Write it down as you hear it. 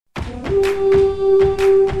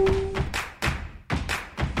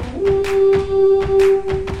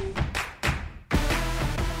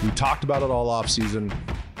talked about it all off season.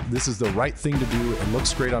 This is the right thing to do. It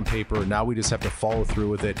looks great on paper. Now we just have to follow through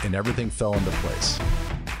with it, and everything fell into place.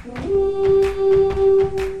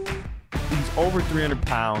 He's over 300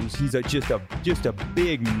 pounds. He's just a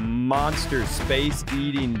big monster,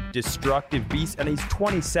 space-eating, destructive beast, and he's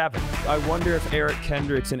 27. I wonder if Eric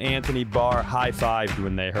Kendricks and Anthony Barr high-fived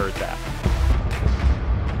when they heard that.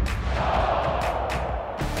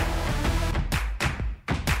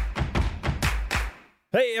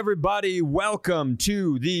 Hey everybody, welcome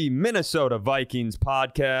to the Minnesota Vikings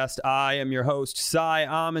podcast. I am your host, Cy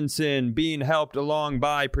Amundson, being helped along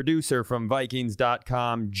by producer from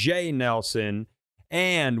Vikings.com, Jay Nelson.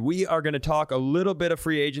 And we are going to talk a little bit of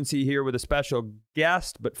free agency here with a special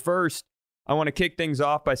guest. But first, I want to kick things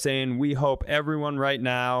off by saying we hope everyone right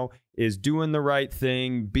now is doing the right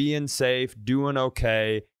thing, being safe, doing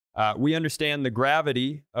okay. We understand the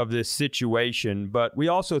gravity of this situation, but we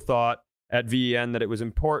also thought at VEN that it was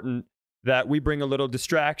important that we bring a little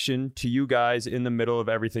distraction to you guys in the middle of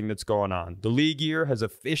everything that's going on. The league year has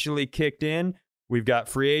officially kicked in. We've got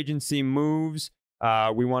free agency moves.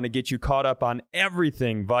 We want to get you caught up on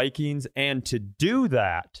everything Vikings. And to do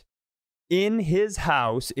that, in his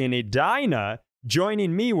house in Edina,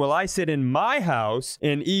 joining me while I sit in my house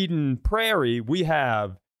in Eden Prairie, we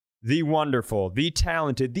have the wonderful, the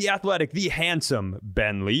talented, the athletic, the handsome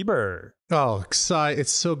Ben Leber. Oh, Cy,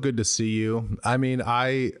 it's so good to see you. I mean,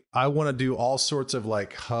 I want to do all sorts of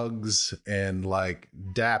like hugs and like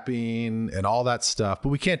dapping and all that stuff, but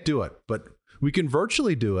we can't do it. But we can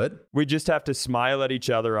virtually do it. We just have to smile at each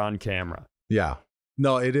other on camera. Yeah.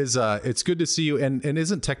 No, it is. It's good to see you. And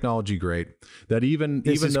isn't technology great? That even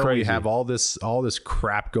though crazy. We have all this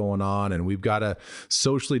crap going on, and we've got to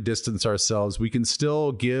socially distance ourselves, we can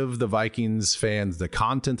still give the Vikings fans the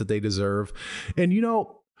content that they deserve. And you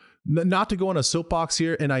know, not to go on a soapbox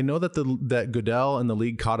here, and I know that that Goodell and the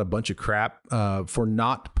league caught a bunch of crap for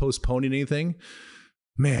not postponing anything.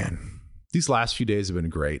 Man, these last few days have been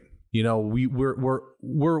great. You know,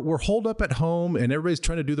 we're holed up at home, and everybody's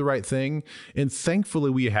trying to do the right thing. And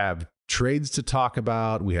thankfully, we have trades to talk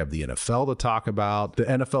about. We have the NFL to talk about. The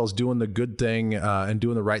NFL is doing the good thing and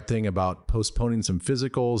doing the right thing about postponing some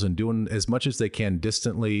physicals and doing as much as they can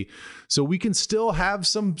distantly, so we can still have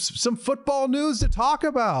some football news to talk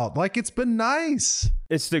about. Like, it's been nice.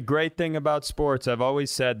 It's the great thing about sports. I've always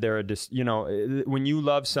said when you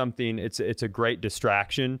love something, it's a great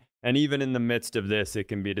distraction. And even in the midst of this, it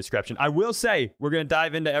can be a distraction. I will say we're going to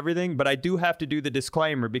dive into everything, but I do have to do the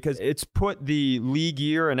disclaimer because it's put the league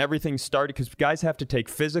year and everything started because guys have to take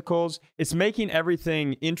physicals. It's making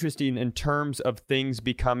everything interesting in terms of things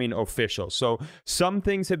becoming official. So some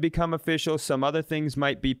things have become official. Some other things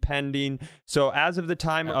might be pending. So as of the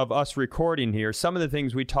time of us recording here, some of the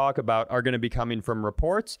things we talk about are going to be coming from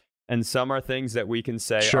reports. And some are things that we can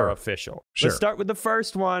say are official. Sure. Let's start with the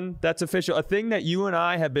first one that's official. A thing that you and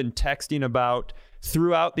I have been texting about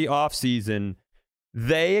throughout the offseason.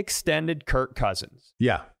 They extended Kirk Cousins.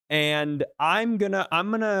 Yeah. And I'm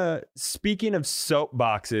gonna speaking of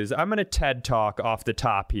soapboxes, I'm gonna TED talk off the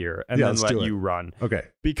top here and then let you run. Okay.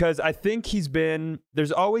 Because I think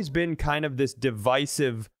there's always been kind of this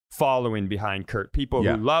divisive following behind Kirk. People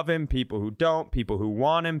who love him, people who don't, people who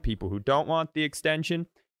want him, people who don't want the extension.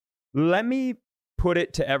 Let me put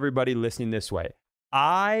it to everybody listening this way.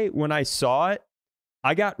 When I saw it,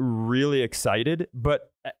 I got really excited, but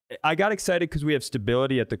I got excited because we have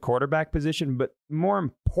stability at the quarterback position. But more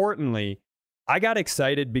importantly, I got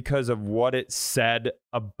excited because of what it said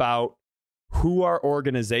about who our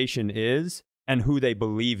organization is and who they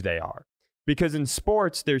believe they are. Because in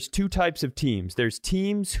sports, there's two types of teams. There's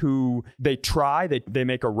teams who they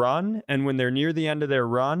make a run, and when they're near the end of their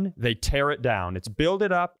run, they tear it down. It's build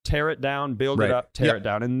it up, tear it down, build it up, tear it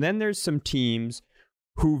down. And then there's some teams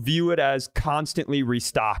who view it as constantly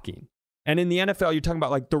restocking. And in the NFL, you're talking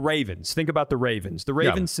about like the Ravens. Think about the Ravens. The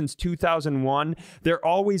Ravens since 2001, they're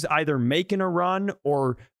always either making a run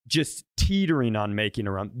or just teetering on making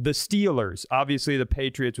a run. The Steelers, obviously the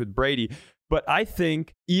Patriots with Brady. But I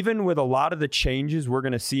think even with a lot of the changes we're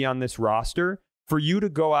going to see on this roster, for you to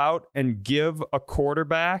go out and give a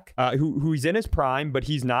quarterback who's in his prime, but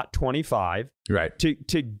he's not 25, right?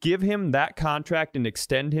 To give him that contract and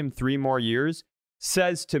extend him 3 more years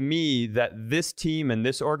says to me that this team and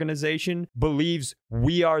this organization believes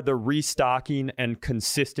we are the restocking and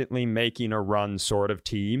consistently making a run sort of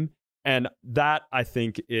team. And that, I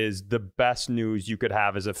think, is the best news you could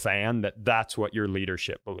have as a fan, that's what your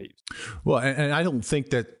leadership believes. Well, and I don't think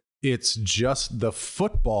that it's just the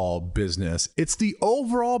football business. It's the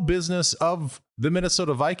overall business of the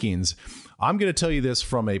Minnesota Vikings. I'm going to tell you this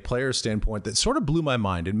from a player standpoint that sort of blew my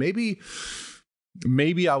mind. And maybe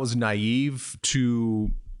maybe I was naive to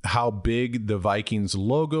how big the Vikings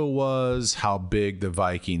logo was, how big the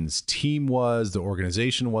Vikings team was, the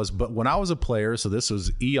organization was. But when I was a player, so this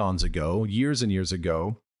was eons ago, years and years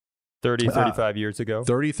ago, 35 years ago.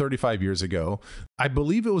 35 years ago. I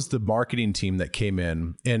believe it was the marketing team that came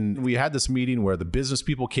in, and we had this meeting where the business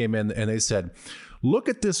people came in and they said, look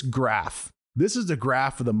at this graph. This is the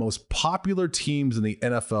graph of the most popular teams in the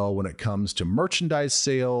NFL when it comes to merchandise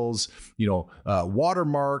sales,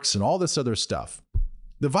 watermarks and all this other stuff.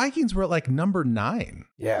 The Vikings were at like number 9.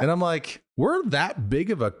 Yeah. And I'm like, we're that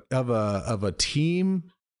big of a team,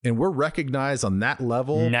 and we're recognized on that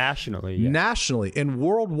level nationally and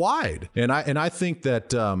worldwide. And I think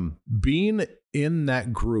that being in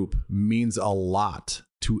that group means a lot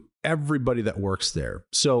to everybody that works there.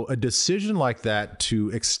 So a decision like that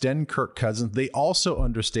to extend Kirk Cousins, they also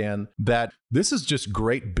understand that this is just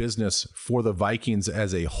great business for the Vikings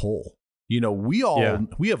as a whole. We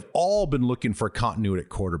have all been looking for continuity at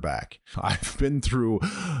quarterback. I've been through,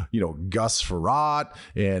 Gus Frerotte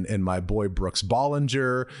and my boy Brooks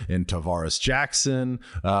Bollinger and Tavares Jackson.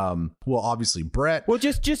 Obviously Brett. Well,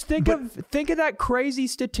 just think of that crazy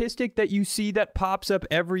statistic that you see that pops up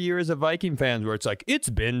every year as a Viking fan, where it's like, it's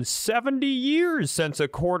been 70 years since a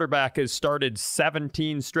quarterback has started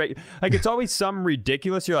 17 straight. Like, it's always some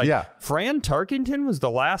ridiculous. You're like, Fran Tarkenton was the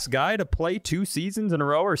last guy to play 2 seasons in a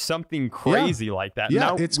row or something crazy like that. Yeah,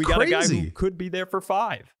 now it's we got crazy. A guy who could be there for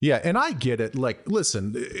 5. Yeah, and I get it. Like,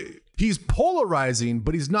 listen, he's polarizing,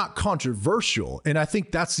 but he's not controversial. And I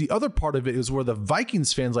think that's the other part of it, is where the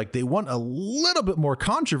Vikings fans, like, they want a little bit more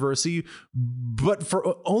controversy, but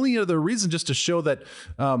for only other reason, just to show that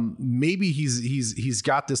maybe he's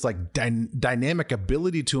got this like dynamic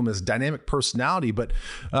ability to him, this dynamic personality. But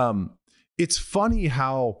it's funny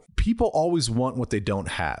how people always want what they don't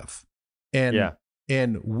have.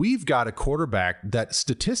 And we've got a quarterback that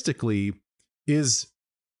statistically is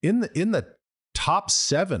in the top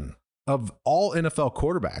 7 of all NFL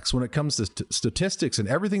quarterbacks when it comes to statistics and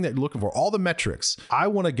everything that you're looking for, all the metrics. I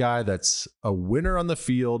want a guy that's a winner on the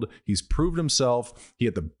field. He's proved himself. He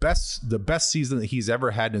had the best season that he's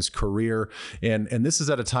ever had in his career. And this is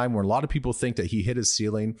at a time where a lot of people think that he hit his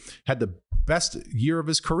ceiling, had the best year of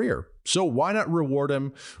his career. So why not reward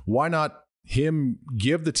him? Why not him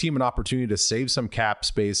give the team an opportunity to save some cap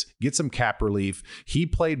space, get some cap relief? He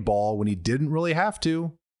played ball when he didn't really have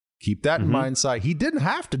to. Keep that in mind, Si. He didn't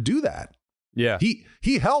have to do that. Yeah.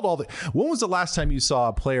 He held all the. When was the last time you saw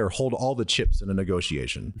a player hold all the chips in a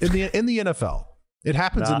negotiation in the NFL? It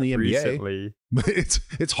happens in the NBA. Recently. But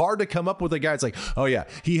it's hard to come up with a guy. It's like, oh yeah,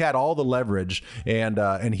 he had all the leverage and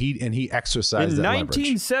he exercised in that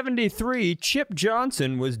 1973, leverage. Chip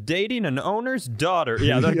Johnson was dating an owner's daughter.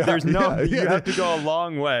 Yeah, there's no. You have to go a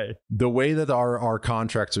long way. The way that our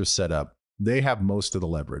contracts are set up, they have most of the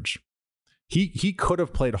leverage. He could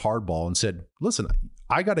have played hardball and said, listen,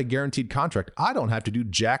 I got a guaranteed contract. I don't have to do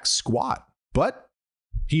jack squat. But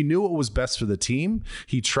he knew what was best for the team.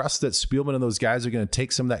 He trusts that Spielman and those guys are going to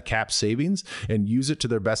take some of that cap savings and use it to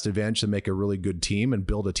their best advantage to make a really good team and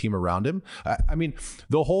build a team around him. I mean,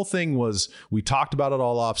 the whole thing was, we talked about it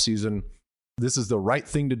all off season. This is the right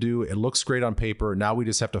thing to do. It looks great on paper. Now we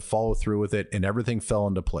just have to follow through with it, and everything fell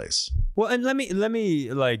into place. Well, and let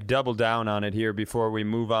me like double down on it here before we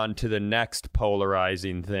move on to the next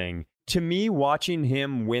polarizing thing. To me, watching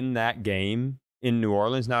him win that game in New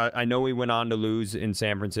Orleans. Now, I know we went on to lose in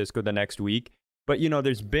San Francisco the next week, but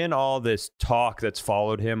there's been all this talk that's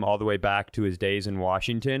followed him all the way back to his days in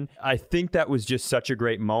Washington. I think that was just such a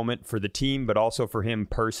great moment for the team, but also for him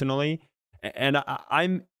personally. And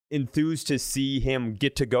I'm enthused to see him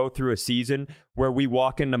get to go through a season where we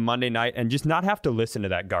walk into Monday night and just not have to listen to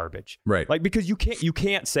that garbage. Right. Like, because you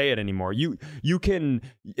can't say it anymore. You can,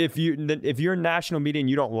 if you're in national media and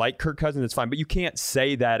you don't like Kirk Cousins, it's fine, but you can't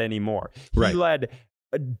say that anymore. Right. He led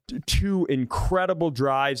 2 incredible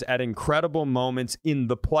drives at incredible moments in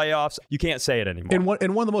the playoffs. You can't say it anymore.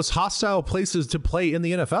 In one of the most hostile places to play in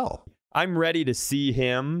the NFL. I'm ready to see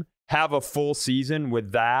him have a full season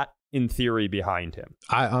with that in theory behind him.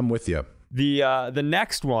 I'm with you. The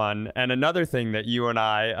next one, and another thing that you and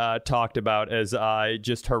I talked about as I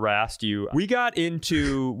just harassed you, we got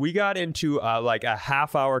into like a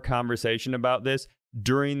half-hour conversation about this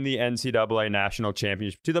during the NCAA National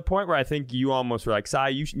Championship, to the point where I think you almost were like, Si,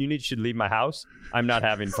 you should leave my house. I'm not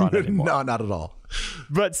having fun anymore. No, not at all.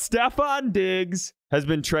 But Stefon Diggs has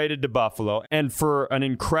been traded to Buffalo, and for an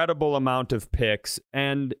incredible amount of picks.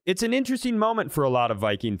 And it's an interesting moment for a lot of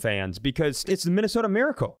Viking fans because it's the Minnesota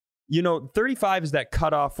Miracle. 35 is that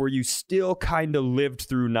cutoff where you still kind of lived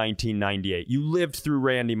through 1998. You lived through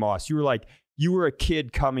Randy Moss. You were like, you were a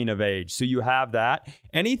kid coming of age. So you have that.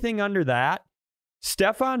 Anything under that,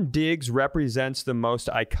 Stefon Diggs represents the most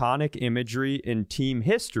iconic imagery in team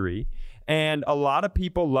history. And a lot of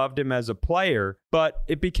people loved him as a player, but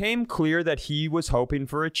it became clear that he was hoping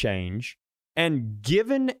for a change. And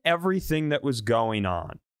given everything that was going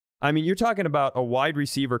on, I mean, you're talking about a wide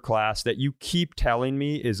receiver class that you keep telling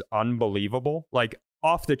me is unbelievable, like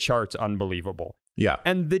off the charts unbelievable. Yeah.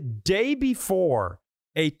 And the day before,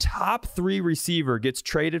 a top 3 receiver gets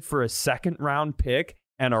traded for a second-round pick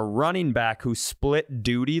and a running back who split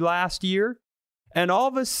duty last year. And all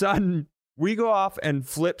of a sudden, we go off and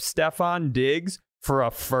flip Stefon Diggs for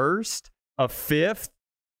a first, a fifth,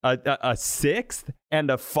 a sixth,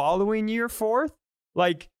 and a following year fourth.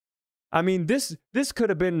 Like, I mean, this could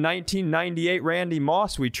have been 1998 Randy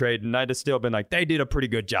Moss we traded, and I'd have still been like, they did a pretty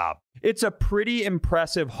good job. It's a pretty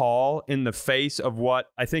impressive haul in the face of what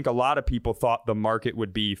I think a lot of people thought the market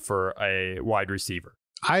would be for a wide receiver.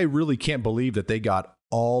 I really can't believe that they got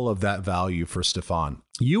all of that value for Stefon.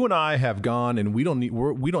 You and I have gone, and we don't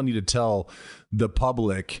need to tell the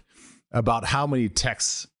public about how many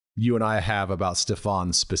texts you and I have about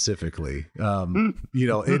Stefon specifically.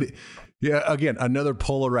 Yeah, again, another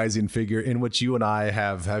polarizing figure in which you and I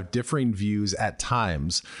have differing views at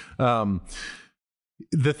times.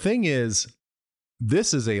 The thing is,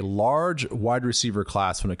 this is a large wide receiver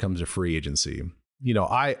class when it comes to free agency.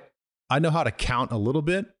 I know how to count a little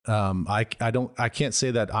bit. I can't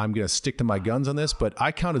say that I'm going to stick to my guns on this, but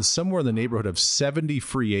I counted somewhere in the neighborhood of 70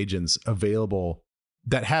 free agents available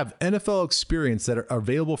that have NFL experience that are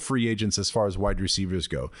available free agents as far as wide receivers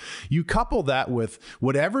go. You couple that with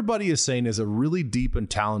what everybody is saying is a really deep and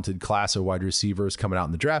talented class of wide receivers coming out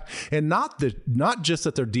in the draft, and not just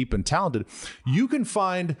that they're deep and talented. You can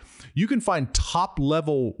find top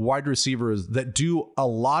level wide receivers that do a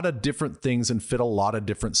lot of different things and fit a lot of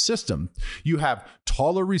different systems. You have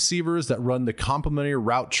taller receivers that run the complementary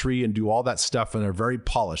route tree and do all that stuff, and they're very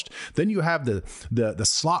polished. Then you have the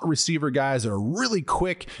slot receiver guys that are really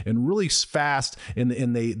quick and really fast, and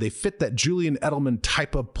they fit that Julian Edelman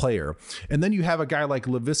type of player. And then you have a guy like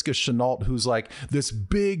Laviska Shenault, who's like this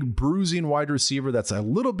big bruising wide receiver that's a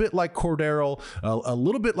little bit like Cordero, a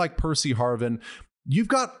little bit like Percy Harvin. You've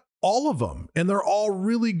got all of them, and they're all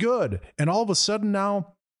really good. And all of a sudden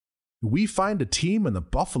now, we find a team in the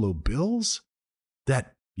Buffalo Bills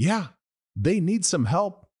that, yeah, they need some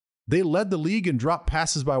help. They led the league in drop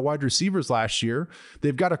passes by wide receivers last year.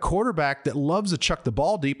 They've got a quarterback that loves to chuck the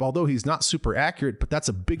ball deep, although he's not super accurate, but that's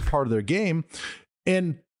a big part of their game.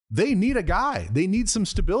 And they need a guy. They need some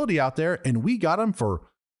stability out there, and we got him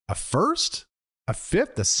for a first, a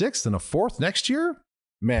fifth, a sixth, and a fourth next year.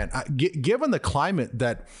 Man, given the climate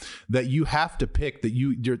that you have to pick, that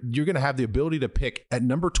you're going to have the ability to pick at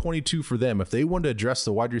number 22 for them, if they wanted to address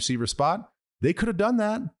the wide receiver spot, they could have done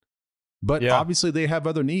that. But obviously they have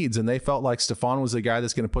other needs, and they felt like Stefon was the guy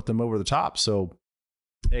that's going to put them over the top. So,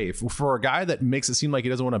 hey, for a guy that makes it seem like he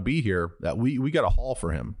doesn't want to be here, that we got a haul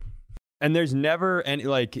for him. And there's never any,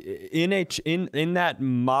 like, in that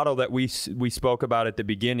model that we spoke about at the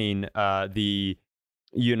beginning, the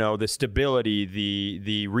stability,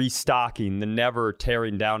 the restocking, the never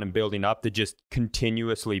tearing down and building up, the just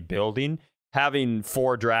continuously building. Having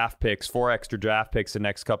 4 extra draft picks the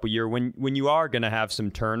next couple of years, when you are going to have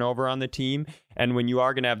some turnover on the team, and when you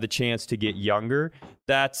are going to have the chance to get younger,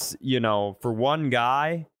 that's, for one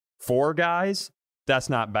guy, 4 guys, that's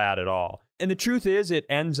not bad at all. And the truth is, it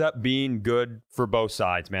ends up being good for both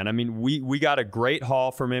sides, man. I mean, we got a great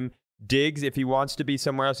haul from him. Diggs, if he wants to be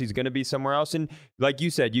somewhere else, he's going to be somewhere else. And like you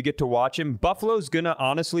said, you get to watch him. Buffalo's going to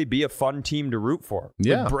honestly be a fun team to root for.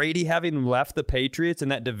 Yeah. With Brady having left the Patriots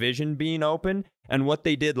and that division being open and what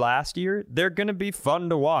they did last year, they're going to be fun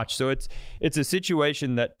to watch. So it's a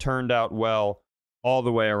situation that turned out well all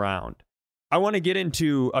the way around. I want to get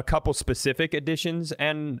into a couple specific additions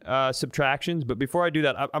and subtractions. But before I do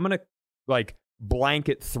that, I'm going to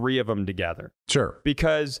blanket 3 of them together. Sure.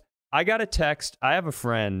 Because I got a text. I have a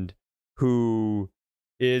friend who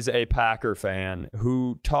is a Packer fan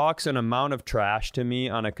who talks an amount of trash to me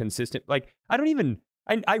on a consistent, I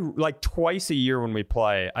twice a year when we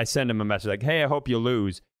play, I send him a message like, hey, I hope you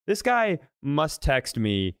lose. This guy must text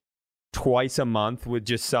me twice a month with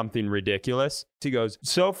just something ridiculous. He goes,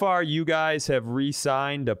 so far you guys have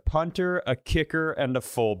re-signed a punter, a kicker, and a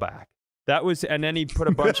fullback. And then he put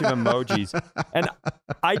a bunch of emojis. And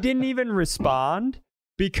I didn't even respond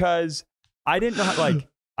because I didn't know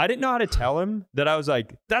how to tell him that. I was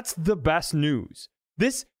like, that's the best news.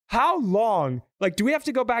 How long? Do we have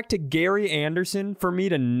to go back to Gary Anderson for me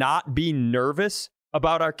to not be nervous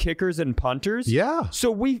about our kickers and punters. Yeah.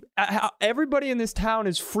 So everybody in this town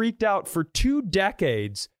is freaked out for 2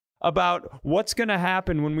 decades about what's going to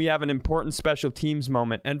happen when we have an important special teams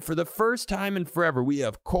moment. And for the first time in forever, we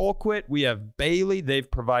have Colquitt, we have Bailey. They've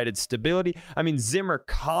provided stability. I mean, Zimmer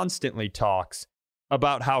constantly talks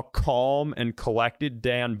about how calm and collected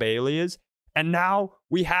Dan Bailey is. And now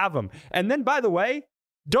we have him. And then, by the way,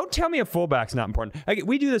 don't tell me a fullback's not important.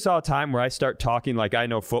 We do this all the time where I start talking like I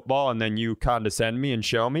know football and then you condescend me and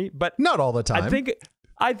show me. But not all the time. I think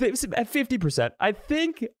at 50%, I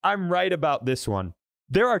think I'm right about this one.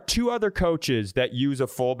 There are 2 other coaches that use a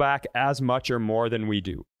fullback as much or more than we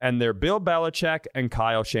do, and they're Bill Belichick and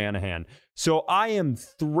Kyle Shanahan. So I am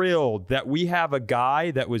thrilled that we have a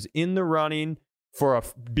guy that was in the running for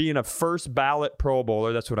being a first ballot Pro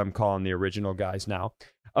Bowler. That's what I'm calling the original guys now.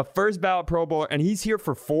 A first ballot Pro Bowler, and he's here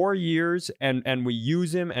for 4 years, and we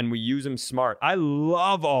use him, and we use him smart. I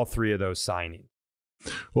love all 3 of those signings.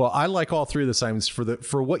 Well, I like all 3 of the signings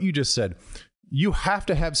for what you just said. You have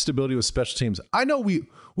to have stability with special teams. I know we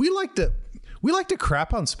like to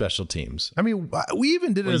crap on special teams. I mean, we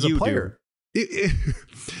even did it as a player.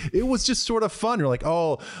 It was just sort of fun. You're like,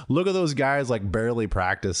 oh, look at those guys like barely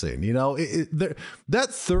practicing. You know, that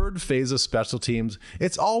third phase of special teams,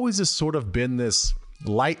 it's always just sort of been this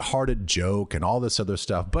lighthearted joke and all this other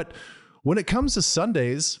stuff. But when it comes to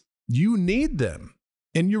Sundays, you need them.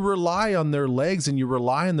 And you rely on their legs and you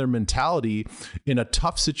rely on their mentality in a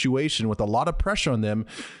tough situation with a lot of pressure on them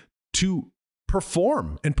to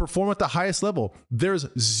perform at the highest level. There's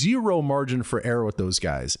zero margin for error with those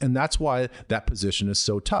guys. And that's why that position is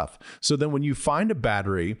so tough. So then when you find a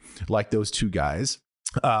battery like those 2 guys,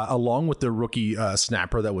 along with the rookie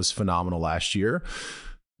snapper that was phenomenal last year,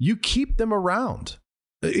 you keep them around.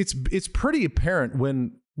 It's pretty apparent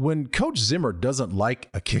when Coach Zimmer doesn't like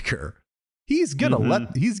a kicker, he's gonna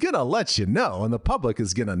let you know, and the public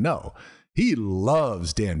is gonna know. He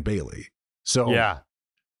loves Dan Bailey. So yeah.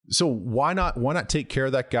 So why not take care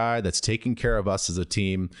of that guy that's taking care of us as a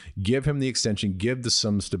team? Give him the extension, give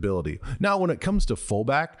some stability. Now, when it comes to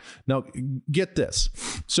fullback, now get this.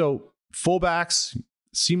 So fullbacks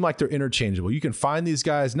seem like they're interchangeable. You can find these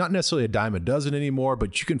guys, not necessarily a dime a dozen anymore,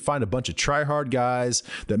 but you can find a bunch of try-hard guys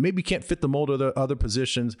that maybe can't fit the mold of the other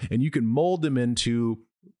positions, and you can mold them into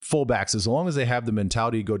fullbacks as long as they have the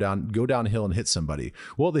mentality to go downhill and hit somebody.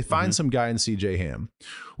 Well, they find some guy in CJ Ham.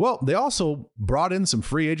 Well, they also brought in some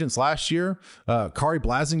free agents last year. Kari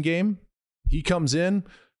Blasingame, he comes in,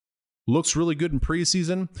 looks really good in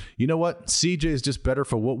preseason. You know what? CJ is just better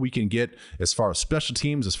for what we can get as far as special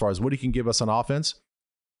teams, as far as what he can give us on offense.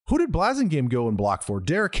 Who did Blasingame go and block for?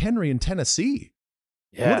 Derrick Henry in Tennessee.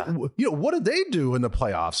 Yeah. What did they do in the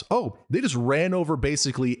playoffs? Oh, they just ran over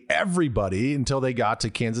basically everybody until they got to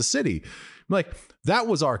Kansas City. Like, that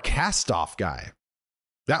was our cast-off guy.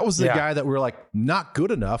 That was the guy that we're like, not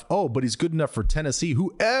good enough. Oh, but he's good enough for Tennessee,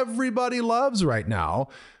 who everybody loves right now.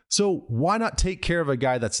 So why not take care of a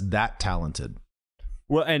guy that's that talented?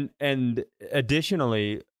 Well, and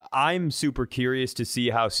additionally, I'm super curious to see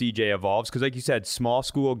how CJ evolves because, like you said, small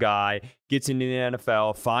school guy, gets into the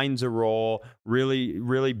NFL, finds a role,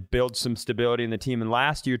 really builds some stability in the team. And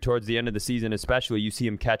last year, towards the end of the season especially, you see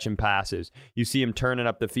him catching passes. You see him turning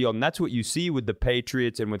up the field. And that's what you see with the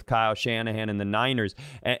Patriots and with Kyle Shanahan and the Niners.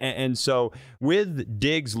 And so with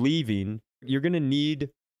Diggs leaving, you're going to need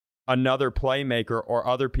another playmaker or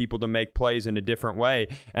other people to make plays in a different way.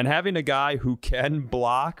 And having a guy who can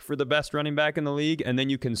block for the best running back in the league, and then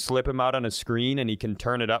you can slip him out on a screen and he can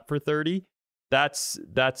turn it up for 30, that's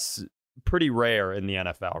pretty rare in the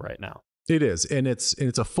NFL right now. It is. And it's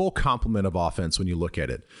a full complement of offense when you look at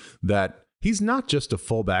it, that he's not just a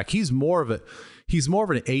fullback. He's more of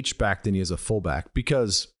an H-back than he is a fullback,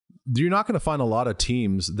 because you're not going to find a lot of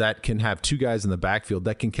teams that can have 2 guys in the backfield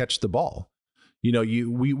that can catch the ball. You know,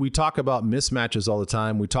 we talk about mismatches all the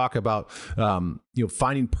time. We talk about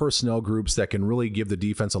finding personnel groups that can really give the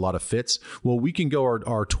defense a lot of fits. Well, we can go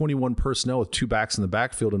our 21 personnel with 2 backs in the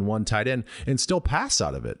backfield and 1 tight end and still pass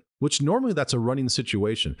out of it, which normally that's a running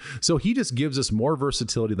situation. So he just gives us more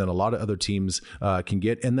versatility than a lot of other teams can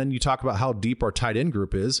get. And then you talk about how deep our tight end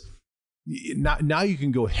group is. Now you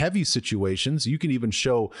can go heavy situations. You can even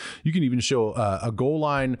show a goal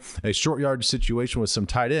line, a short yardage situation with some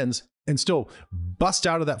tight ends, and still bust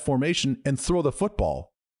out of that formation and throw the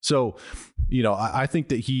football. So, I think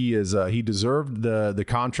that he deserved the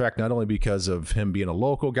contract, not only because of him being a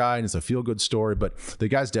local guy and it's a feel-good story, but the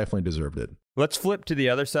guy's definitely deserved it. Let's flip to the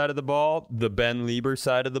other side of the ball, the Ben Leber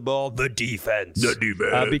side of the ball, the defense.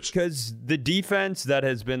 Because the defense that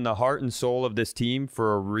has been the heart and soul of this team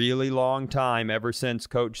for a really long time, ever since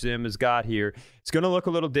Coach Zim has got here, it's going to look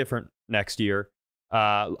a little different next year.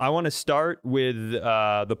 I want to start with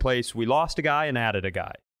the place we lost a guy and added a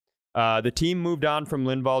guy. The team moved on from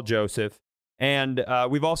Linval Joseph. And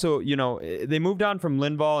we've also, they moved on from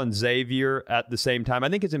Linval and Xavier at the same time. I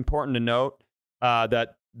think it's important to note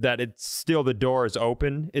that it's still, the door is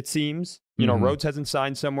open, it seems. Rhodes hasn't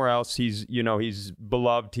signed somewhere else. He's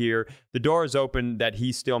beloved here. The door is open that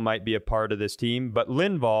he still might be a part of this team. But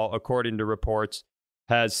Linval, according to reports,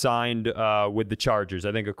 has signed with the Chargers,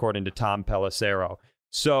 I think according to Tom Pelissero.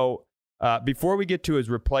 So before we get to his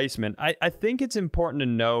replacement, I think it's important to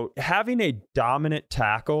note having a dominant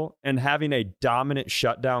tackle and having a dominant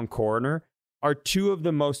shutdown corner are two of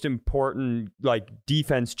the most important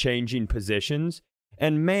defense changing positions.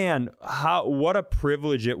 And man, what a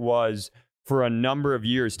privilege it was for a number of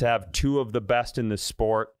years to have two of the best in the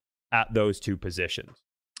sport at those two positions.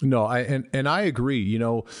 No, I agree.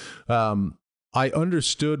 I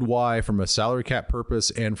understood why from a salary cap purpose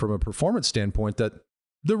and from a performance standpoint that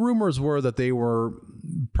the rumors were that they were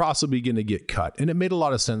possibly going to get cut, and it made a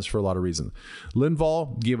lot of sense for a lot of reasons.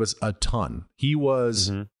 Linval gave us a ton. He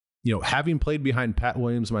was, having played behind Pat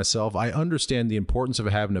Williams myself, I understand the importance of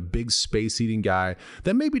having a big space-eating guy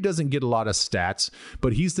that maybe doesn't get a lot of stats,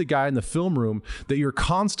 but he's the guy in the film room that you're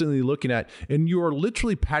constantly looking at, and you are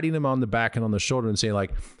literally patting him on the back and on the shoulder and saying,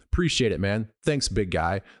 appreciate it, man. Thanks, big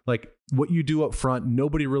guy. What you do up front,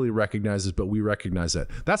 nobody really recognizes, but we recognize that.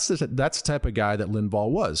 That's the type of guy that Linval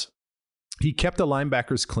was. He kept the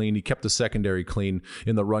linebackers clean. He kept the secondary clean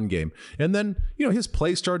in the run game. And then, his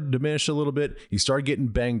play started to diminish a little bit. He started getting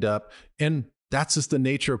banged up. And that's just the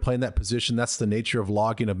nature of playing that position. That's the nature of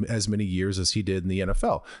logging as many years as he did in the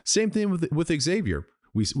NFL. Same thing with Xavier.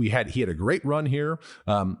 He had a great run here.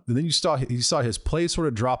 And then you saw his play sort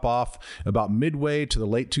of drop off about midway to the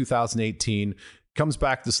late 2018. Comes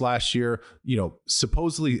back this last year,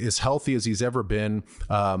 supposedly as healthy as he's ever been.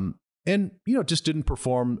 And, just didn't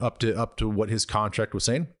perform up to what his contract was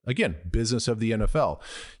saying. Again, business of the NFL.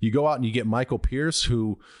 You go out and you get Michael Pierce,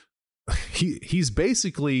 who he's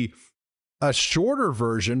basically a shorter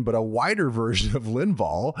version, but a wider version of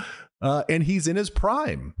Linval. And he's in his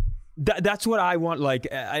prime. That's what I want.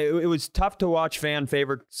 It was tough to watch fan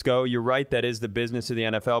favorites go. You're right. That is the business of the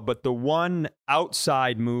NFL. But the one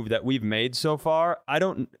outside move that we've made so far,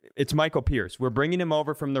 it's Michael Pierce. We're bringing him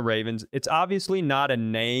over from the Ravens. It's obviously not a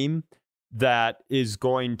name that is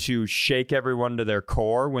going to shake everyone to their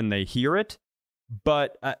core when they hear it.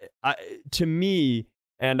 But to me,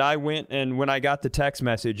 and I went, and when I got the text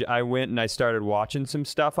message, I went and I started watching some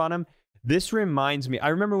stuff on him. This reminds me, I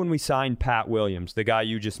remember when we signed Pat Williams, the guy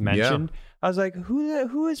you just mentioned. Yeah. I was like,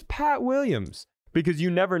 who is Pat Williams? Because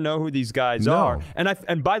you never know who these guys are.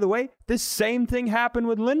 And by the way, this same thing happened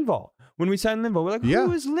with Linval. When we signed Linval, we're like,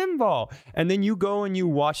 who is Linval? And then you go and you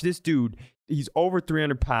watch this dude. He's over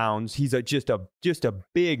 300 pounds. He's just a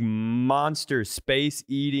big monster,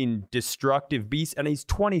 space-eating, destructive beast. And he's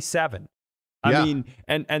 27. I mean,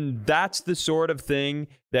 and that's the sort of thing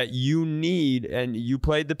that you need, and you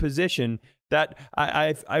played the position that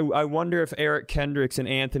I wonder if Eric Kendricks and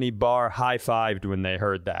Anthony Barr high-fived when they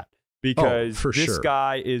heard that, because this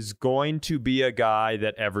guy is going to be a guy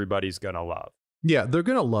that everybody's going to love. Yeah, they're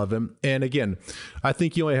going to love him. And again, I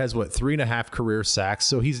think he only has, 3.5 career sacks.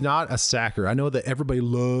 So he's not a sacker. I know that everybody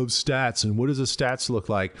loves stats. And what does his stats look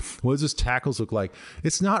like? What does his tackles look like?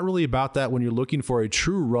 It's not really about that when you're looking for a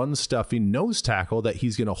true run-stuffing nose tackle that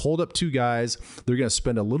he's going to hold up two guys. They're going to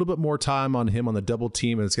spend a little bit more time on him on the double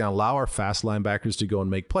team, and it's going to allow our fast linebackers to go and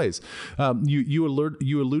make plays. You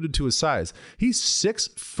alluded to his size. He's 6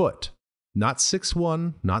 foot. Not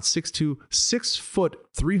 6'1", not 6'2", 6 foot,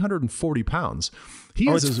 340 pounds.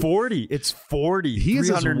 It's 40. It's 40. He is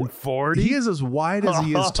 340. He is as wide as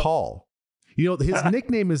he is tall. His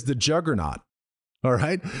nickname is the Juggernaut. All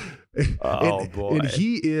right. Boy. And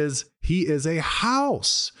he is a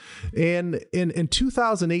house. And in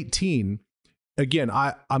 2018, again,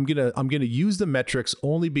 I'm gonna use the metrics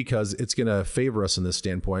only because it's gonna favor us in this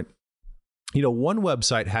standpoint. One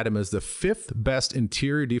website had him as the 5th best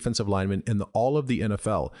interior defensive lineman in all of the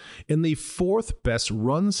NFL, and the 4th best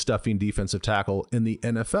run-stuffing defensive tackle in the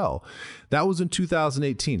NFL. That was in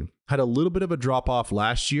 2018. Had a little bit of a drop-off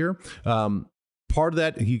last year. Part of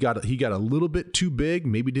that, he got a little bit too big,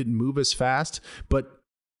 maybe didn't move as fast, but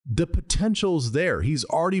the potential's there. He's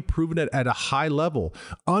already proven it at a high level.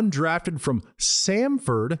 Undrafted from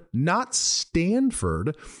Samford, not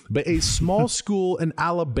Stanford, but a small school in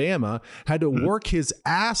Alabama, had to work his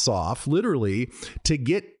ass off, literally, to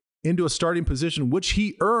get into a starting position, which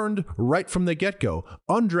he earned right from the get-go.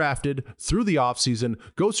 Undrafted, through the offseason,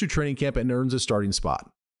 goes through training camp and earns a starting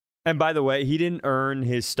spot. And by the way, he didn't earn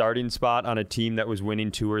his starting spot on a team that was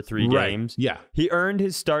winning 2 or 3 games. Yeah. He earned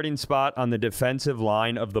his starting spot on the defensive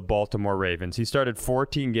line of the Baltimore Ravens. He started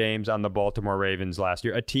 14 games on the Baltimore Ravens last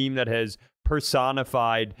year, a team that has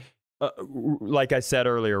personified, like I said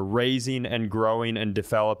earlier, raising and growing and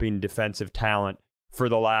developing defensive talent for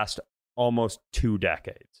the last almost 2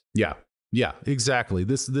 decades. Yeah, exactly.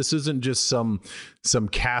 This isn't just some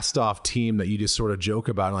cast off team that you just sort of joke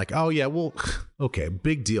about and like, oh yeah, well, okay,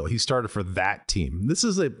 big deal. He started for that team. This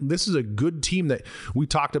is a good team that we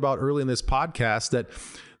talked about early in this podcast, that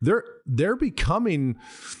they're becoming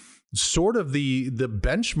sort of the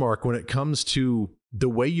benchmark when it comes to the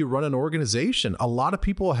way you run an organization. A lot of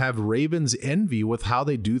people have Ravens envy with how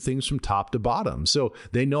they do things from top to bottom. So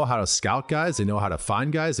they know how to scout guys, they know how to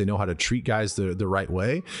find guys, they know how to treat guys the right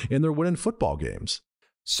way, and they're winning football games.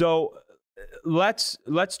 So let's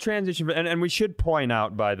transition, and we should point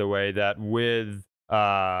out, by the way, that with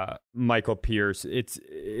Michael Pierce,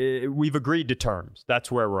 we've agreed to terms. That's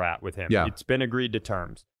where we're at with him. Yeah. It's been agreed to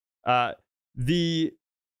terms.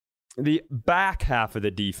 The back half of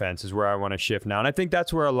the defense is where I want to shift now. And I think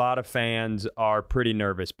that's where a lot of fans are pretty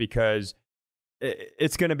nervous, because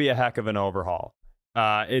it's going to be a heck of an overhaul.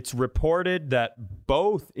 It's reported that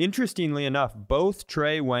interestingly enough, both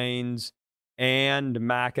Trey Waynes and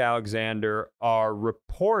Mac Alexander are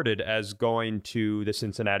reported as going to the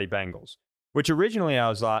Cincinnati Bengals, which originally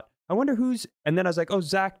I wonder who's, and then I was like, oh,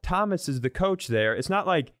 Zach Thomas is the coach there. It's not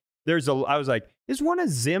like I was like, is one of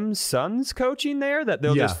Zim's sons coaching there that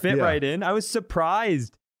they'll just fit right in? I was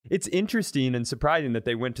surprised. It's interesting and surprising that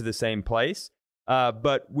they went to the same place.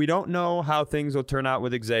 But we don't know how things will turn out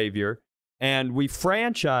with Xavier. And we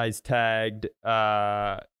franchise tagged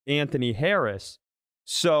Anthony Harris.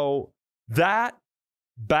 So that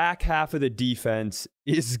back half of the defense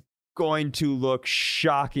is going to look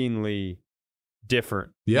shockingly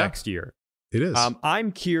different next year. It is.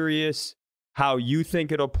 I'm curious how you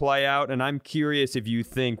think it'll play out, and I'm curious if you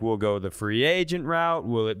think we'll go the free agent route.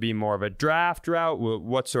 Will it be more of a draft route?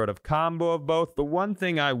 What sort of combo of both? The one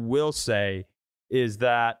thing I will say is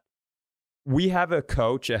that we have a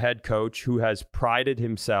head coach, who has prided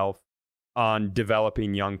himself on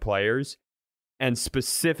developing young players, and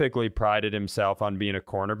specifically prided himself on being a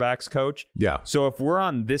cornerbacks coach. Yeah. So if we're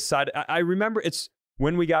on this side, I remember it's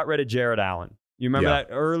when we got rid of Jared Allen. You remember that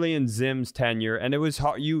early in Zim's tenure, and it was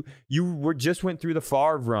hard. You just went through the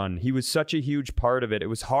Favre run. He was such a huge part of it. It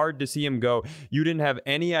was hard to see him go. You didn't have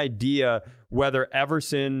any idea whether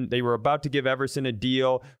they were about to give Everson a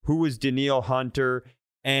deal, who was Danielle Hunter,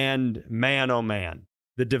 and man, oh man,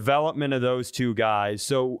 the development of those two guys.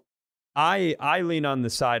 So I lean on the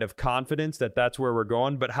side of confidence that that's where we're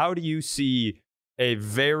going. But how do you see a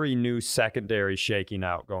very new secondary shaking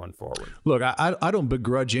out going forward? Look, I don't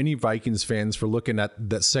begrudge any Vikings fans for looking at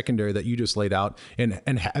that secondary that you just laid out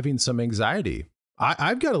and having some anxiety.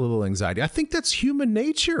 I've got a little anxiety. I think that's human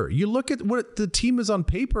nature. You look at what the team is on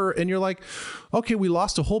paper and you're like, okay, we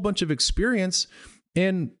lost a whole bunch of experience,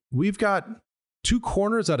 and we've got 2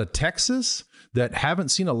 corners out of Texas that haven't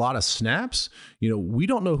seen a lot of snaps. We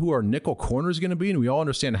don't know who our nickel corner is going to be, and we all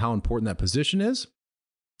understand how important that position is.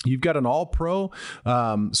 You've got an all-pro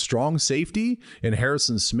strong safety in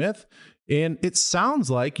Harrison Smith, and it sounds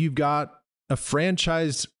like you've got a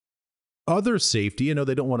franchised other safety. I know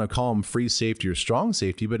they don't want to call him free safety or strong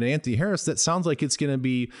safety, but Anthony Harris, that sounds like it's going to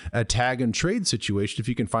be a tag and trade situation if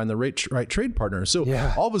you can find the right trade partner. So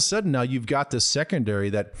all of a sudden now you've got this secondary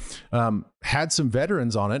that had some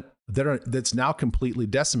veterans on it that's now completely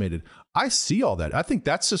decimated. I see all that. I think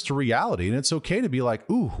that's just a reality, and it's okay to be like,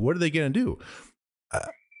 ooh, what are they going to do?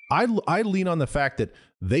 I lean on the fact that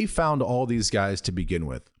they found all these guys to begin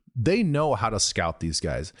with. They know how to scout these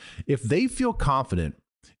guys. If they feel confident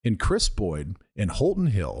in Chris Boyd and Holton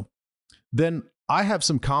Hill, then I have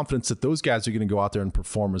some confidence that those guys are going to go out there and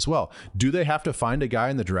perform as well. Do they have to find a guy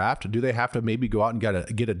in the draft? Do they have to maybe go out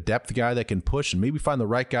and get a depth guy that can push and maybe find the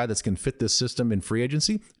right guy that's going to fit this system in free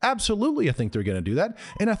agency? Absolutely, I think they're going to do that.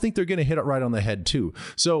 And I think they're going to hit it right on the head too.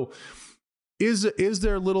 So is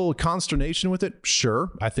there a little consternation with it?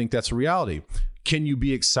 Sure, I think that's a reality. Can you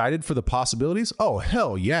be excited for the possibilities? Oh,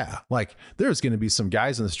 hell yeah. Like, there's going to be some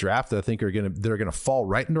guys in this draft that I think they're going to fall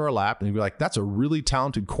right into our lap and be like, that's a really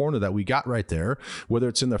talented corner that we got right there, whether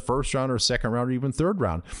it's in the first round or second round or even third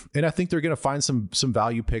round. And I think they're going to find some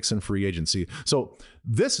value picks in free agency. So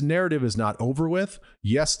this narrative is not over with.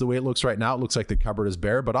 Yes, the way it looks right now, it looks like the cupboard is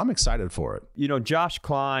bare, but I'm excited for it. Josh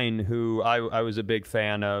Klein, who I was a big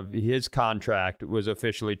fan of, his contract was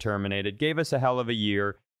officially terminated, gave us a hell of a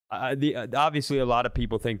year. Obviously, a lot of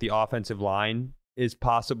people think the offensive line is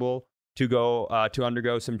possible to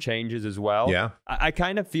undergo some changes as well. Yeah. I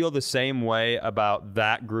kind of feel the same way about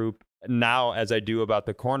that group now as I do about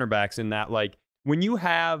the cornerbacks, in that, like, when you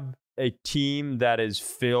have a team that is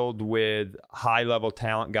filled with high-level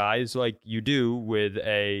talent guys like you do with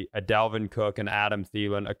a Dalvin Cook, an Adam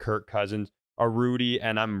Thielen, a Kirk Cousins, a Rudy,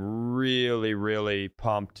 and I'm really, really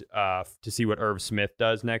pumped to see what Irv Smith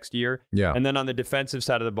does next year. Yeah. And then on the defensive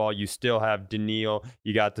side of the ball, you still have Daniil,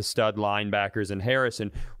 you got the stud linebackers and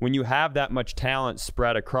Harrison. When you have that much talent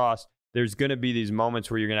spread across, there's going to be these moments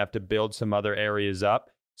where you're going to have to build some other areas up.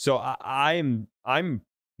 So I'm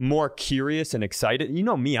more curious and excited. You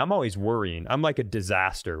know me, I'm always worrying. I'm like a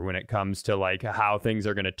disaster when it comes to like how things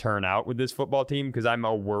are going to turn out with this football team, because I'm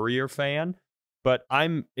a worrier fan. But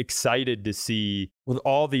I'm excited to see, with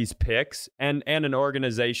all these picks and an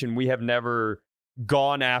organization, we have never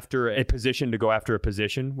gone after a position to go after a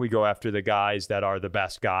position. We go after the guys that are the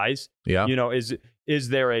best guys. Yeah. You know, is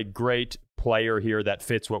there a great player here that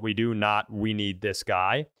fits what we do? Not, we need this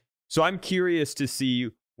guy. So I'm curious to see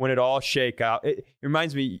when it all shake out. It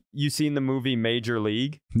reminds me, you seen the movie Major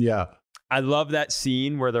League? Yeah. I love that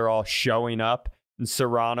scene where they're all showing up and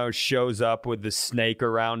Serrano shows up with the snake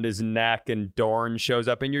around his neck and Dorn shows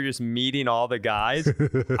up and you're just meeting all the guys.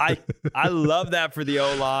 I love that for the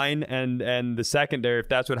O-line and the secondary. If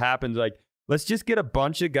that's what happens, like, let's just get a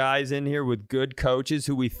bunch of guys in here with good coaches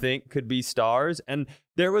who we think could be stars. And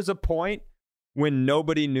there was a point when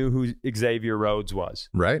nobody knew who Xavier Rhodes was.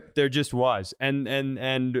 Right. There just was.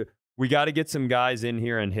 And we got to get some guys in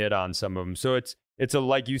here and hit on some of them. So it's a,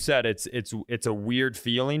 like you said, it's a weird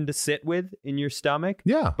feeling to sit with in your stomach.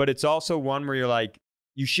 Yeah. But it's also one where you're like,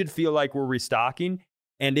 you should feel like we're restocking.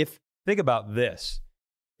 And think about this,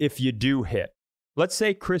 if you do hit, let's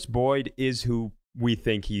say Chris Boyd is who we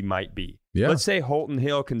think he might be. Yeah. Let's say Holton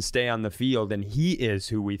Hill can stay on the field and he is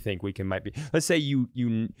who we think we might be. Let's say you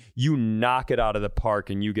knock it out of the park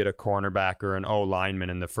and you get a cornerback or an O lineman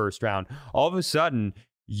in the first round. All of a sudden,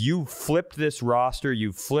 you flipped this roster,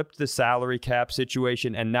 you flipped the salary cap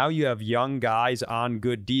situation, and now you have young guys on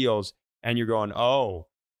good deals, and you're going, oh,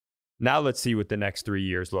 now let's see what the next 3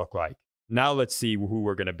 years look like. Now let's see who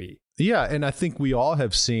we're going to be. Yeah, and I think we all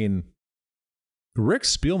have seen Rick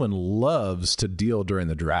Spielman loves to deal during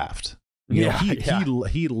the draft.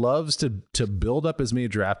 He loves to build up as many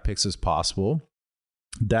draft picks as possible,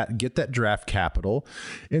 get that draft capital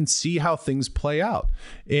and see how things play out.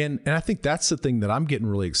 And I think that's the thing that I'm getting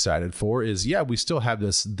really excited for is, yeah, we still have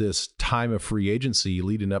this time of free agency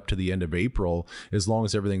leading up to the end of April, as long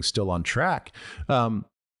as everything's still on track.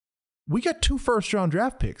 We got 2 first-round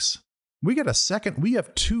draft picks. We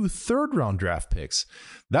have 2 third-round draft picks.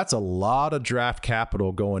 That's a lot of draft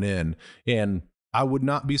capital going in. And I would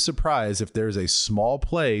not be surprised if there's a small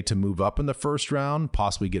play to move up in the first round,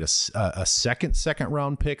 possibly get a second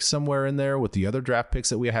round pick somewhere in there with the other draft picks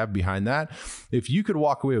that we have behind that. If you could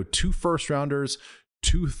walk away with 2 first rounders,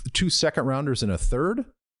 two second rounders, and a third.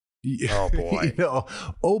 Oh boy!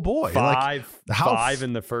 Oh boy! Five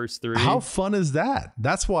in the first 3. How fun is that?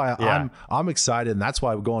 That's why I'm excited, and that's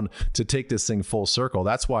why I'm going to take this thing full circle.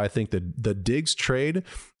 That's why I think that the Diggs trade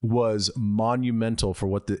was monumental for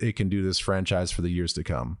what it can do to this franchise for the years to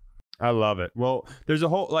come. I love it. Well, there's a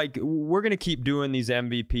whole, we're going to keep doing these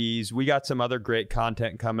MVPs. We got some other great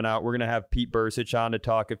content coming out. We're going to have Pete Bursich on to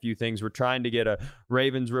talk a few things. We're trying to get a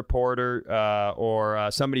Ravens reporter or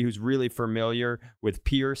somebody who's really familiar with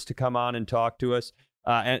Pierce to come on and talk to us.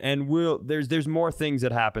 There's more things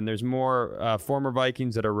that happen. There's more former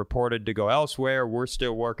Vikings that are reported to go elsewhere. We're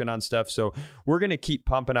still working on stuff. So we're going to keep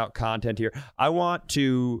pumping out content here. I want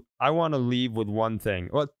to leave with one thing.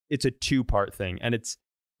 Well, it's a 2-part thing, and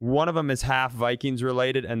one of them is half Vikings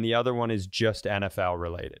related, and the other one is just NFL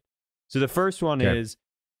related. So the first one is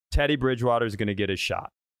Teddy Bridgewater is going to get his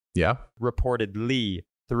shot. Yeah. Reportedly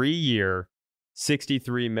 3-year,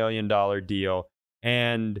 $63 million deal.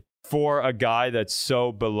 And for a guy that's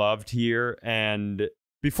so beloved here, and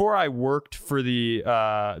before I worked for the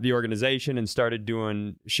organization and started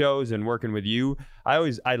doing shows and working with you, I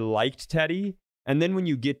liked Teddy. And then when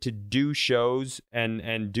you get to do shows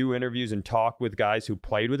and do interviews and talk with guys who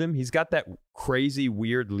played with him, he's got that crazy,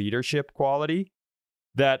 weird leadership quality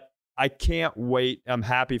that I can't wait. I'm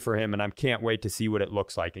happy for him, and I can't wait to see what it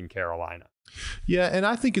looks like in Carolina. Yeah, and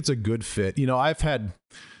I think it's a good fit. I've had,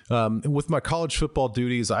 with my college football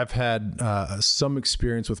duties, I've had some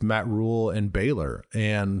experience with Matt Rule and Baylor,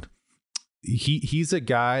 and he's a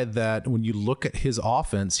guy that when you look at his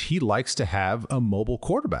offense, he likes to have a mobile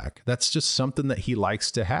quarterback. That's just something that he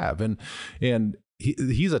likes to have. And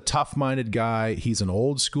he's a tough-minded guy. He's an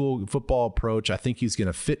old school football approach. I think he's going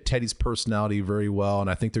to fit Teddy's personality very well, and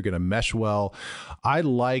I think they're going to mesh well. I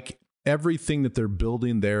like everything that they're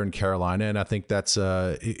building there in Carolina. And I think that's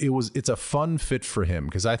it's a fun fit for him,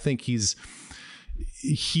 because I think he's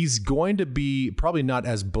going to be probably not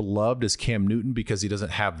as beloved as Cam Newton because he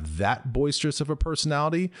doesn't have that boisterous of a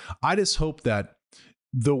personality. I just hope that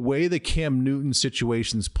the way the Cam Newton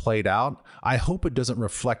situation's played out, I hope it doesn't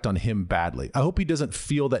reflect on him badly. I hope he doesn't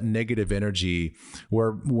feel that negative energy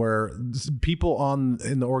where people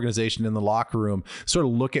in the organization, in the locker room, sort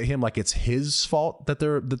of look at him like it's his fault that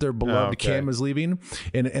their beloved Cam is leaving,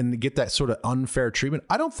 and get that sort of unfair treatment.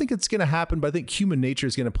 I don't think it's going to happen, but I think human nature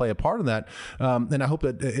is going to play a part in that. And I hope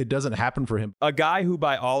that it doesn't happen for him. A guy who,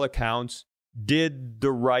 by all accounts, did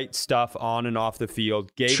the right stuff on and off the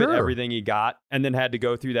field, gave it everything he got, and then had to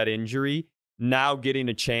go through that injury. Now getting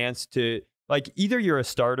a chance to, like, either you're a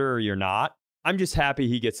starter or you're not. I'm just happy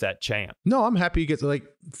he gets that chance. No, I'm happy he gets, like,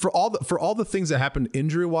 for all the things that happened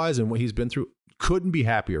injury wise and what he's been through. Couldn't be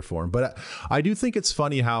happier for him. But I do think it's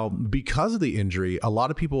funny how, because of the injury, a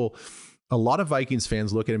lot of Vikings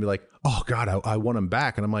fans look at him and be like, "Oh God, I want him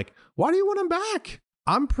back." And I'm like, "Why do you want him back?"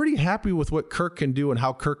 I'm pretty happy with what Kirk can do and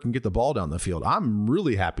how Kirk can get the ball down the field. I'm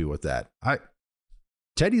really happy with that.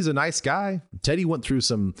 Teddy's a nice guy. Teddy went through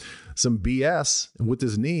some BS with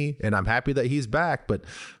his knee, and I'm happy that he's back, but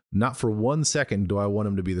not for 1 second do I want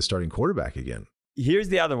him to be the starting quarterback again. Here's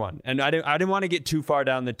the other one. And I didn't want to get too far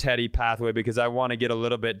down the Teddy pathway because I want to get a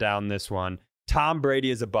little bit down this one. Tom Brady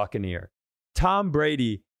is a Buccaneer. Tom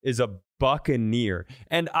Brady is a Buccaneer.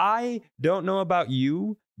 And I don't know about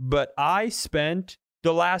you, but I spent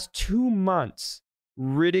the last 2 months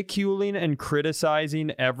ridiculing and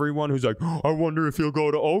criticizing everyone who's like, "I wonder if he'll go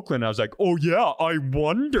to Oakland." I was like, "Oh yeah, I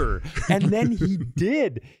wonder." And then he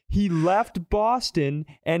did. He left Boston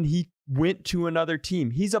and he went to another team.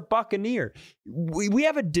 He's a Buccaneer. We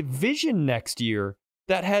have a division next year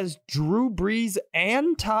that has Drew Brees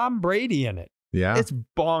and Tom Brady in it. Yeah. It's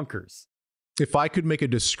bonkers. If I could make a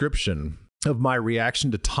description of my reaction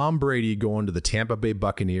to Tom Brady going to the Tampa Bay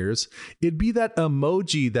Buccaneers, it'd be that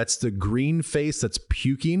emoji that's the green face that's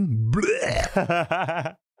puking.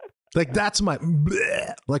 Like, that's my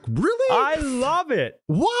like, really? I love it.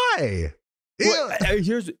 Why? Well,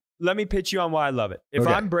 let me pitch you on why I love it. If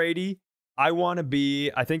I'm Brady, I want to be,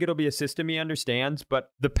 I think it'll be a system he understands, but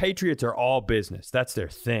the Patriots are all business. That's their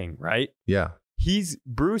thing, right? Yeah.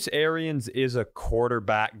 Bruce Arians is a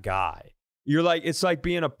quarterback guy. It's like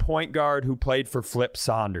being a point guard who played for Flip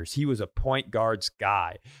Saunders. He was a point guard's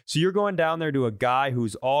guy. So you're going down there to a guy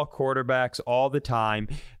who's all quarterbacks all the time.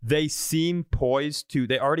 They seem poised to,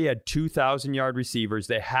 they already had 2,000-yard receivers.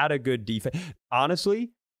 They had a good defense.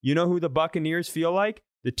 Honestly, you know who the Buccaneers feel like?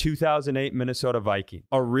 The 2008 Minnesota Vikings.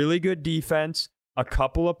 A really good defense, a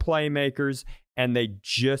couple of playmakers, and they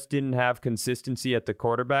just didn't have consistency at the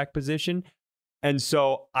quarterback position. And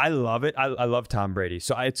so I love it. I love Tom Brady.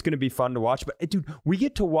 So it's going to be fun to watch. But dude, we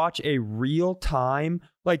get to watch a real time.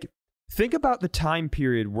 Like, think about the time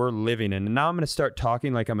period we're living in. And now I'm going to start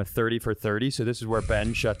talking like I'm a 30 for 30. So this is where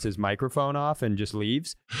Ben shuts his microphone off and just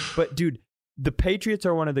leaves. But dude, the Patriots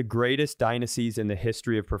are one of the greatest dynasties in the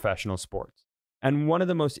history of professional sports. And one of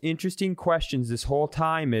the most interesting questions this whole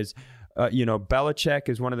time is, Belichick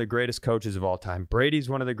is one of the greatest coaches of all time. Brady's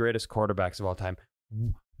one of the greatest quarterbacks of all time.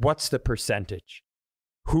 What's the percentage?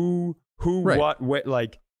 Who, right. what,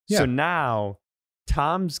 like, yeah. So now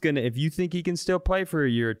Tom's going to, if you think he can still play for a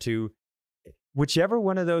year or two, whichever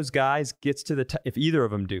one of those guys gets to if either of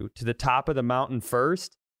them do, to the top of the mountain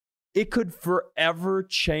first, it could forever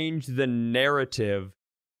change the narrative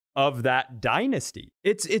of that dynasty.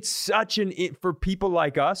 It's such for people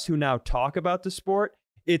like us who now talk about the sport,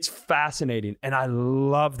 it's fascinating. And I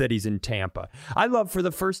love that he's in Tampa. I love for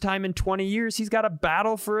the first time in 20 years, he's got a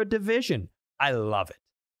battle for a division. I love it.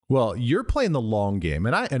 Well, you're playing the long game,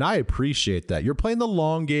 and I appreciate that. You're playing the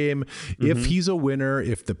long game. Mm-hmm. If he's a winner,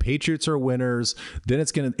 if the Patriots are winners, then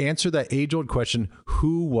it's going to answer that age-old question,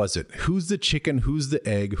 who was it? Who's the chicken? Who's the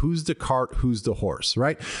egg? Who's the cart? Who's the horse,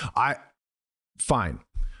 right? Fine.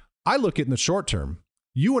 I look at it in the short term.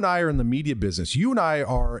 You and I are in the media business. You and I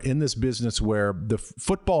are in this business where the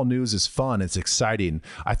football news is fun. It's exciting.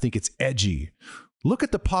 I think it's edgy. Look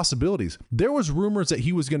at the possibilities. There was rumors that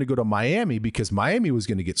he was going to go to Miami because Miami was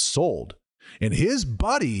going to get sold. And his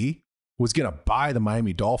buddy was going to buy the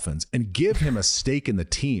Miami Dolphins and give him a stake in the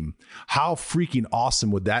team. How freaking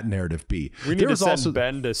awesome would that narrative be? We need to send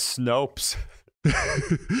Ben to Snopes.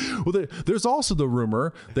 Well, there's also the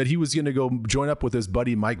rumor that he was going to go join up with his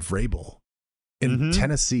buddy Mike Vrabel in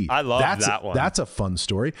Tennessee. I love that one. That's a fun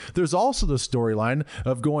story. There's also the storyline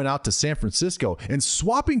of going out to San Francisco and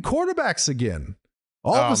swapping quarterbacks again.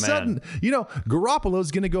 All of a sudden, Garoppolo's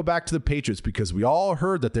going to go back to the Patriots because we all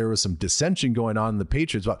heard that there was some dissension going on in the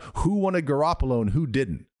Patriots about who wanted Garoppolo and who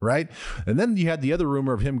didn't, right? And then you had the other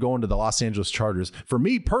rumor of him going to the Los Angeles Chargers. For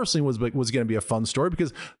me personally, was going to be a fun story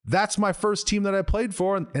because that's my first team that I played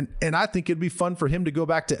for, and I think it'd be fun for him to go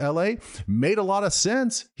back to LA. Made a lot of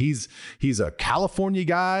sense. He's a California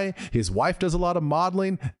guy. His wife does a lot of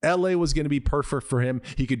modeling. LA was going to be perfect for him.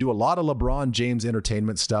 He could do a lot of LeBron James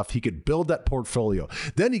entertainment stuff. He could build that portfolio.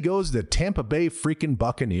 Then he goes to Tampa Bay freaking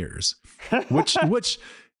Buccaneers, which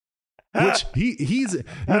he's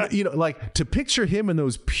like, to picture him in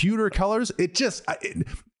those pewter colors.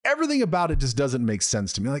 Everything about it just doesn't make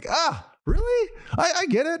sense to me. Like, really? I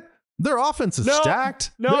get it. Their offense is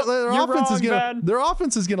stacked. Their offense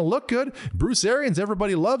is gonna look good. Bruce Arians,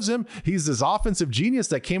 everybody loves him. He's this offensive genius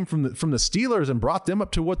that came from the Steelers and brought them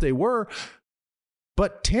up to what they were.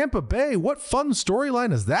 But Tampa Bay, what fun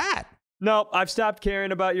storyline is that? No, I've stopped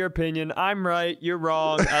caring about your opinion. I'm right. You're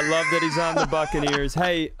wrong. I love that he's on the Buccaneers.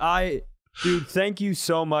 Hey, dude, thank you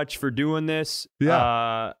so much for doing this.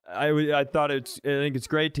 Yeah. I think it's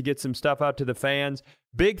great to get some stuff out to the fans.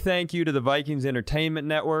 Big thank you to the Vikings Entertainment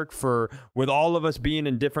Network with all of us being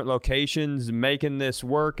in different locations, making this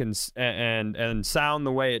work and sound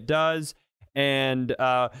the way it does. And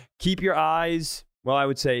keep your eyes. Well, I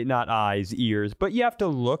would say not eyes, ears, but you have to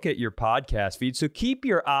look at your podcast feed. So keep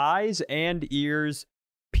your eyes and ears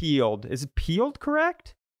peeled. Is it peeled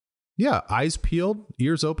correct? Yeah, eyes peeled,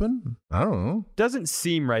 ears open. I don't know. Doesn't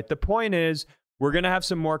seem right. The point is, we're going to have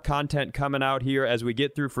some more content coming out here as we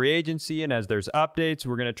get through free agency and as there's updates.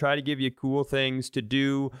 We're going to try to give you cool things to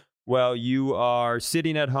do while you are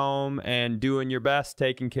sitting at home and doing your best,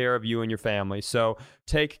 taking care of you and your family. So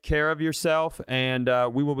take care of yourself, and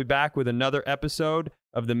we will be back with another episode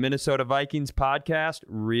of the Minnesota Vikings podcast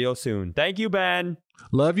real soon. Thank you, Ben.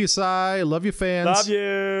 Love you, Cy. Love you, fans. Love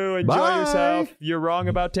you. Enjoy yourself. You're wrong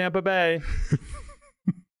about Tampa Bay.